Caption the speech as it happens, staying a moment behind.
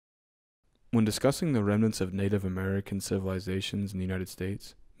When discussing the remnants of Native American civilizations in the United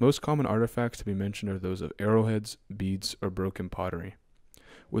States, most common artifacts to be mentioned are those of arrowheads, beads, or broken pottery,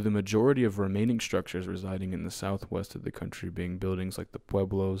 with the majority of remaining structures residing in the southwest of the country being buildings like the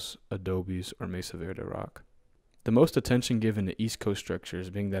pueblos, adobes, or Mesa Verde rock. The most attention given to East Coast structures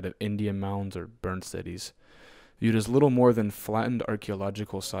being that of Indian mounds or burnt cities, viewed as little more than flattened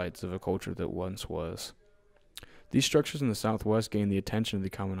archaeological sites of a culture that once was. These structures in the southwest gain the attention of the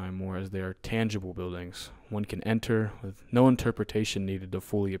common eye more as they are tangible buildings one can enter with no interpretation needed to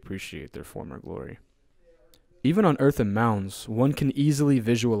fully appreciate their former glory. Even on earthen mounds, one can easily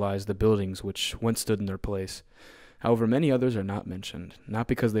visualize the buildings which once stood in their place. However, many others are not mentioned, not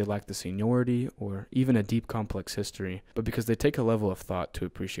because they lack the seniority or even a deep complex history, but because they take a level of thought to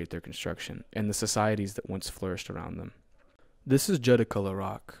appreciate their construction and the societies that once flourished around them. This is Judacullah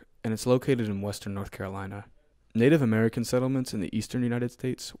rock, and it's located in western North Carolina. Native American settlements in the eastern United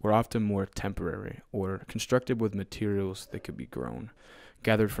States were often more temporary or constructed with materials that could be grown,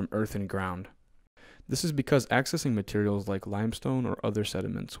 gathered from earth and ground. This is because accessing materials like limestone or other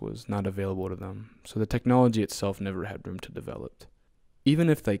sediments was not available to them, so the technology itself never had room to develop. Even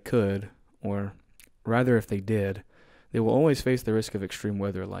if they could, or rather if they did, they will always face the risk of extreme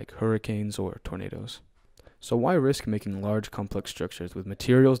weather like hurricanes or tornadoes. So why risk making large complex structures with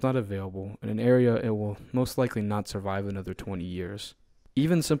materials not available in an area it will most likely not survive another 20 years?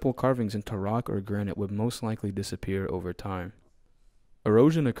 Even simple carvings into rock or granite would most likely disappear over time.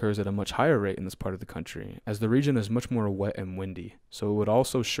 Erosion occurs at a much higher rate in this part of the country, as the region is much more wet and windy, so it would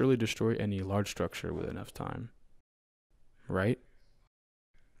also surely destroy any large structure with enough time. Right?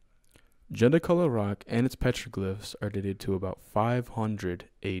 Judacullah rock and its petroglyphs are dated to about 500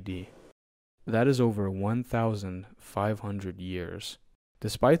 AD. That is over 1,500 years.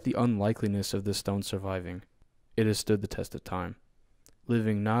 Despite the unlikeliness of this stone surviving, it has stood the test of time,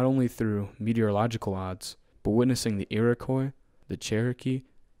 living not only through meteorological odds, but witnessing the Iroquois, the Cherokee,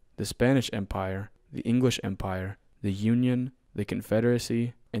 the Spanish Empire, the English Empire, the Union, the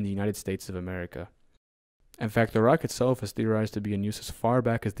Confederacy, and the United States of America. In fact, the rock itself is theorized to be in use as far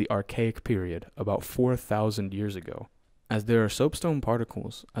back as the Archaic period, about 4,000 years ago, as there are soapstone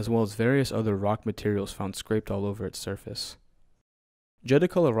particles, as well as various other rock materials found scraped all over its surface.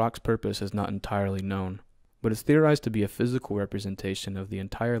 Judacullah rock's purpose is not entirely known, but it's theorized to be a physical representation of the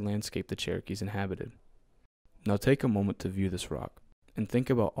entire landscape the Cherokees inhabited. Now take a moment to view this rock, and think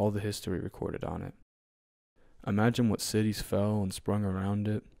about all the history recorded on it. Imagine what cities fell and sprung around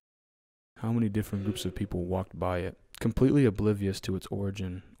it, how many different groups of people walked by it, completely oblivious to its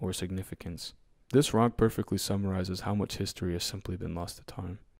origin or significance. This rock perfectly summarizes how much history has simply been lost to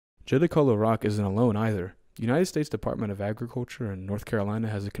time. Judacullah rock isn't alone either. The United States Department of Agriculture in North Carolina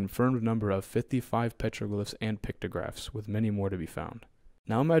has a confirmed number of 55 petroglyphs and pictographs, with many more to be found.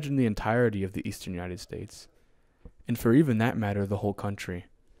 Now imagine the entirety of the eastern United States, and for even that matter, the whole country.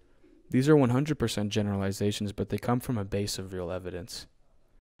 These are 100% generalizations, but they come from a base of real evidence.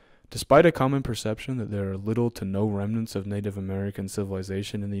 Despite a common perception that there are little to no remnants of Native American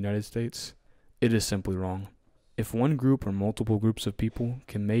civilization in the United States, it is simply wrong. If one group or multiple groups of people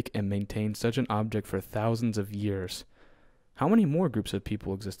can make and maintain such an object for thousands of years, how many more groups of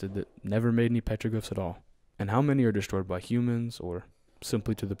people existed that never made any petroglyphs at all? And how many are destroyed by humans or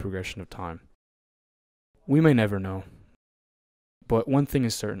simply to the progression of time? We may never know. But one thing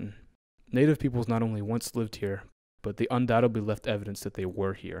is certain. Native peoples not only once lived here, but they undoubtedly left evidence that they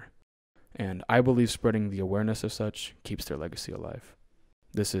were here. And I believe spreading the awareness of such keeps their legacy alive.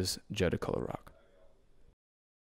 This is Judacullah rock.